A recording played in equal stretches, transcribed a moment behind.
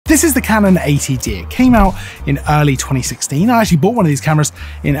This is the Canon 80D. It came out in early 2016. I actually bought one of these cameras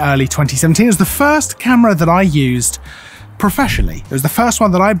in early 2017. It was the first camera that I used professionally. It was the first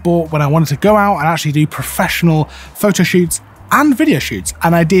one that I bought when I wanted to go out and actually do professional photo shoots and video shoots.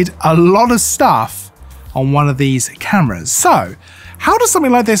 And I did a lot of stuff on one of these cameras. So, how does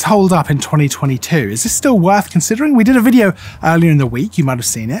something like this hold up in 2022? Is this still worth considering? We did a video earlier in the week, you might have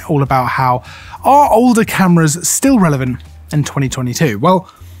seen it, all about how are older cameras still relevant in 2022?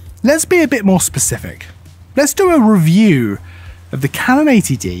 Well, let's be a bit more specific. Let's do a review of the Canon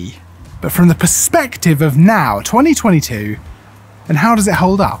 80D, but from the perspective of now, 2022, and how does it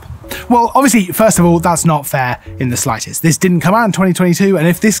hold up? Well, obviously, first of all, that's not fair in the slightest. This didn't come out in 2022, and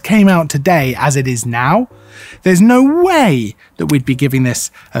if this came out today as it is now, there's no way that we'd be giving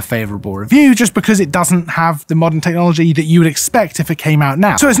this a favourable review just because it doesn't have the modern technology that you would expect if it came out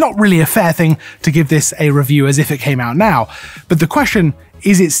now. So it's not really a fair thing to give this a review as if it came out now. But the question,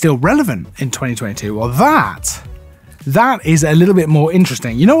 is it still relevant in 2022? Well, that is a little bit more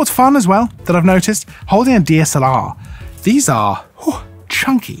interesting. You know what's fun as well that I've noticed? Holding a DSLR. These are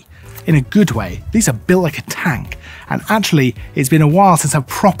chunky in a good way. These are built like a tank. And actually, it's been a while since I've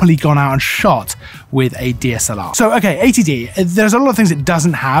properly gone out and shot with a DSLR. So, okay, 80D, there's a lot of things it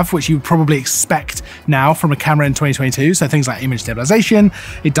doesn't have, which you would probably expect now from a camera in 2022. So things like image stabilization,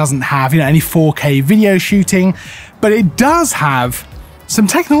 it doesn't have, any 4K video shooting, but it does have some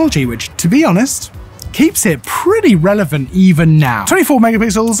technology, which, to be honest, keeps it pretty relevant even now. 24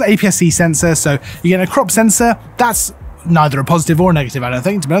 megapixels APS-C sensor, so you get a crop sensor. That's neither a positive or a negative, I don't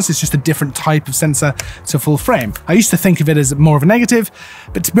think, to be honest. It's just a different type of sensor to full frame. I used to think of it as more of a negative,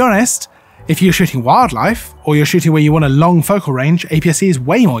 but to be honest, if you're shooting wildlife or you're shooting where you want a long focal range, APS-C is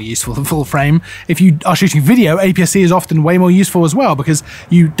way more useful than full frame. If you are shooting video, APS-C is often way more useful as well because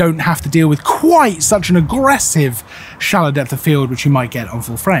you don't have to deal with quite such an aggressive shallow depth of field which you might get on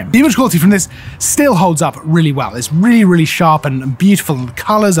full frame. The image quality from this still holds up really well. It's really, really sharp and beautiful, and the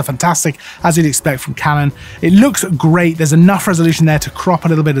colors are fantastic as you'd expect from Canon. It looks great. There's enough resolution there to crop a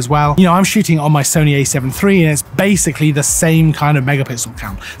little bit as well. I'm shooting on my Sony a7 III and it's basically the same kind of megapixel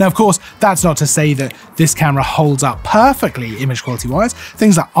count. Now, of course, that's not to say that this camera holds up perfectly image quality wise.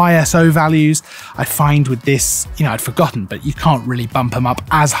 Things like ISO values, I find with this, I'd forgotten, but you can't really bump them up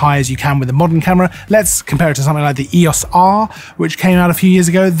as high as you can with a modern camera. Let's compare it to something like the EOS R, which came out a few years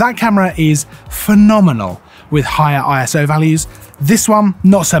ago. That camera is phenomenal with higher ISO values. This one,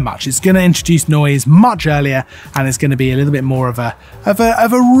 not so much. It's going to introduce noise much earlier, and it's going to be a little bit more of a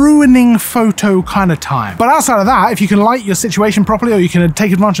ruining photo kind of time. But outside of that, if you can light your situation properly, or you can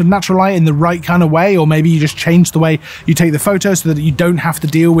take advantage of natural light in the right kind of way, or maybe you just change the way you take the photo so that you don't have to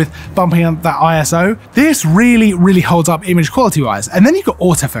deal with bumping up that ISO, this really, really holds up image quality wise. And then you've got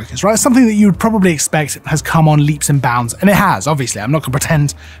autofocus, right? Something that you would probably expect has come on leaps and bounds, and it has, obviously. I'm not going to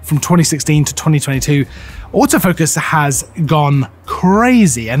pretend from 2016 to 2022, autofocus has gone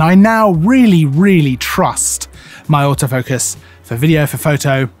crazy, and I now really, really trust my autofocus for video, for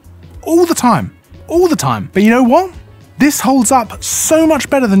photo, all the time. But you know what? This holds up so much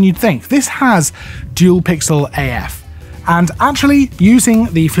better than you'd think. This has dual pixel AF, and actually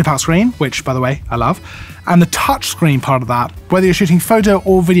using the flip out screen, which by the way, I love, and the touch screen part of that, whether you're shooting photo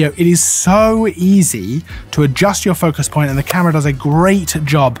or video, it is so easy to adjust your focus point, and the camera does a great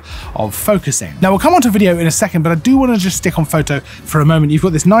job of focusing. Now we'll come on to video in a second, but I do want to just stick on photo for a moment. You've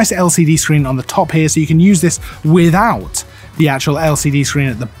got this nice LCD screen on the top here, so you can use this without the actual LCD screen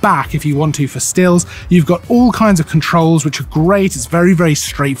at the back if you want to for stills. You've got all kinds of controls which are great. It's very, very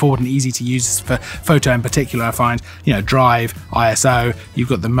straightforward and easy to use for photo in particular, I find. Drive, ISO, you've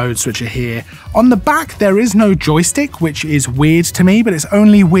got the mode switcher here. On the back there is no joystick, which is weird to me, but it's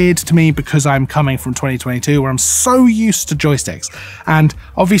only weird to me because I'm coming from 2022 where I'm so used to joysticks. And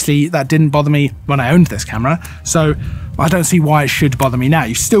obviously that didn't bother me when I owned this camera, so I don't see why it should bother me now.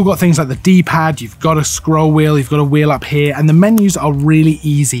 You've still got things like the D-pad, you've got a scroll wheel, you've got a wheel up here, and the menus are really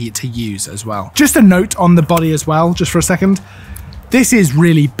easy to use as well. Just a note on the body as well, just for a second. This is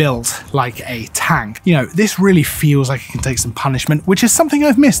really built like a tank. This really feels like it can take some punishment, which is something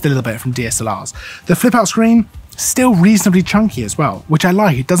I've missed a little bit from DSLRs. The flip out screen, still reasonably chunky as well, which I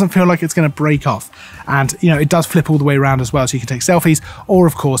like. It doesn't feel like it's going to break off. And, it does flip all the way around as well, so you can take selfies or,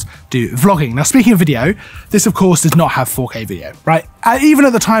 of course, do vlogging. Now, speaking of video, this, of course, does not have 4K video, right? Even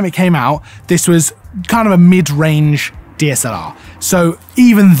at the time it came out, this was kind of a mid-range DSLR. So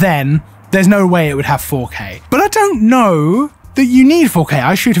even then, there's no way it would have 4K. But I don't know that you need 4K.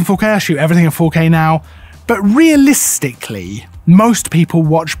 I shoot in 4K, I shoot everything in 4K now, but realistically, most people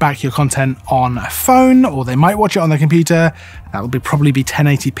watch back your content on a phone, or they might watch it on their computer. That will probably be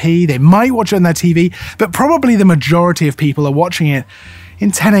 1080p. They might watch it on their TV, but probably the majority of people are watching it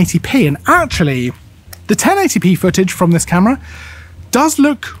in 1080p. And actually, the 1080p footage from this camera does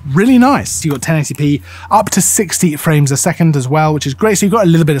look really nice. You've got 1080p up to 60 frames a second as well, which is great. So you've got a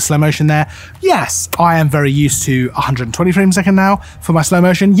little bit of slow motion there. Yes, I am very used to 120 frames a second now for my slow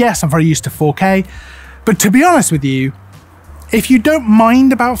motion. Yes, I'm very used to 4K. But to be honest with you, if you don't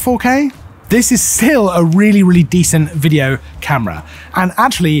mind about 4K, this is still a really, really decent video camera. And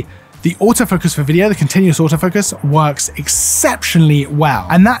actually, the autofocus for video, the continuous autofocus, works exceptionally well.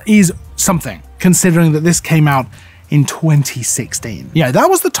 And that is something, considering that this came out in 2016. Yeah, that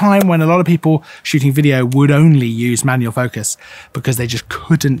was the time when a lot of people shooting video would only use manual focus because they just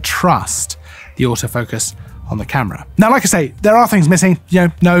couldn't trust the autofocus on the camera. Now, like I say, there are things missing, you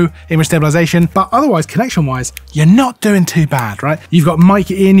know, no image stabilization, but otherwise, connection-wise, you're not doing too bad, right? You've got mic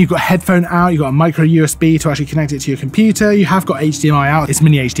in, you've got headphone out, you've got a micro USB to actually connect it to your computer, you have got HDMI out. It's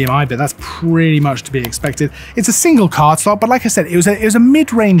mini HDMI, but that's pretty much to be expected. It's a single card slot, but like I said, it was a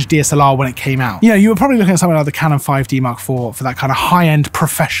mid-range DSLR when it came out. You know, you were probably looking at something like the Canon 80D Mark IV for that kind of high-end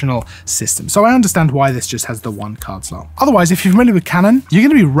professional system. So I understand why this just has the one card slot. Otherwise, if you're familiar with Canon, you're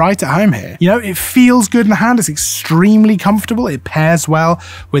gonna be right at home here. You know, it feels good in the hand. It's extremely comfortable. It pairs well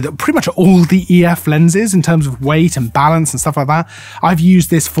with pretty much all the EF lenses in terms of weight and balance and stuff like that. I've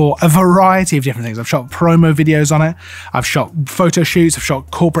used this for a variety of different things. I've shot promo videos on it. I've shot photo shoots. I've shot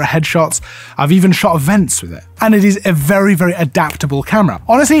corporate headshots. I've even shot events with it. And it is a very, very adaptable camera.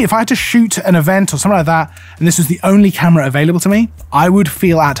 Honestly, if I had to shoot an event or something like that, and this was the only camera available to me, I would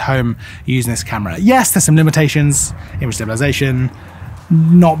feel at home using this camera. Yes, there's some limitations, image stabilization,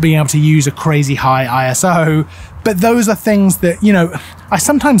 not being able to use a crazy high ISO, but those are things that, you know, I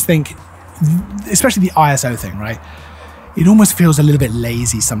sometimes think, especially the ISO thing, right? It almost feels a little bit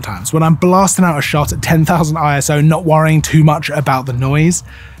lazy sometimes. When I'm blasting out a shot at 10,000 ISO, not worrying too much about the noise,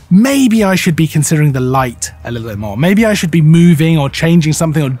 maybe I should be considering the light a little bit more. Maybe I should be moving or changing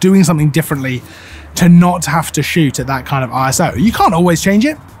something or doing something differently to not have to shoot at that kind of ISO. You can't always change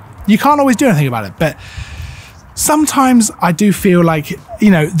it. You can't always do anything about it, but sometimes I do feel like, you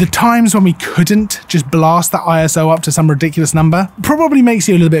know, the times when we couldn't just blast that ISO up to some ridiculous number probably makes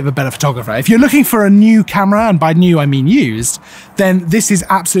you a little bit of a better photographer. If you're looking for a new camera, and by new I mean used, then this is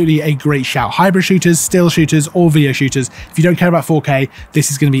absolutely a great shout. Hybrid shooters, still shooters, or video shooters, if you don't care about 4K,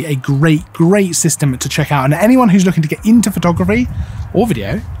 this is going to be a great system to check out. And anyone who's looking to get into photography or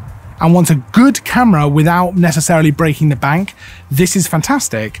video and wants a good camera without necessarily breaking the bank, this is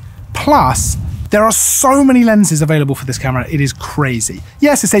fantastic. Plus, there are so many lenses available for this camera, it is crazy.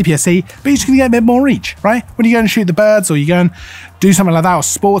 Yes, it's APS-C, but you're just gonna get a bit more reach, right? When you go and shoot the birds, or you go and do something like that, or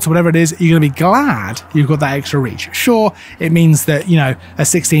sports, or whatever it is, you're gonna be glad you've got that extra reach. Sure, it means that, you know, a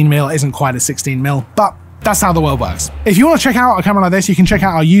 16mm isn't quite a 16mm, but that's how the world works. If you want to check out a camera like this, you can check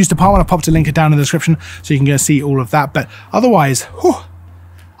out our used department. I've popped a link down in the description so you can go see all of that. But otherwise, whew,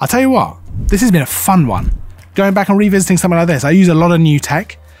 I'll tell you what, this has been a fun one. Going back and revisiting something like this. I use a lot of new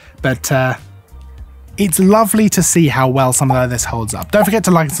tech, but it's lovely to see how well something like this holds up. Don't forget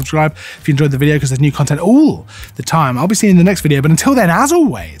to like and subscribe if you enjoyed the video, because there's new content all the time. I'll be seeing you in the next video, but until then, as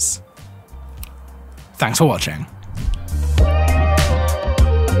always, thanks for watching.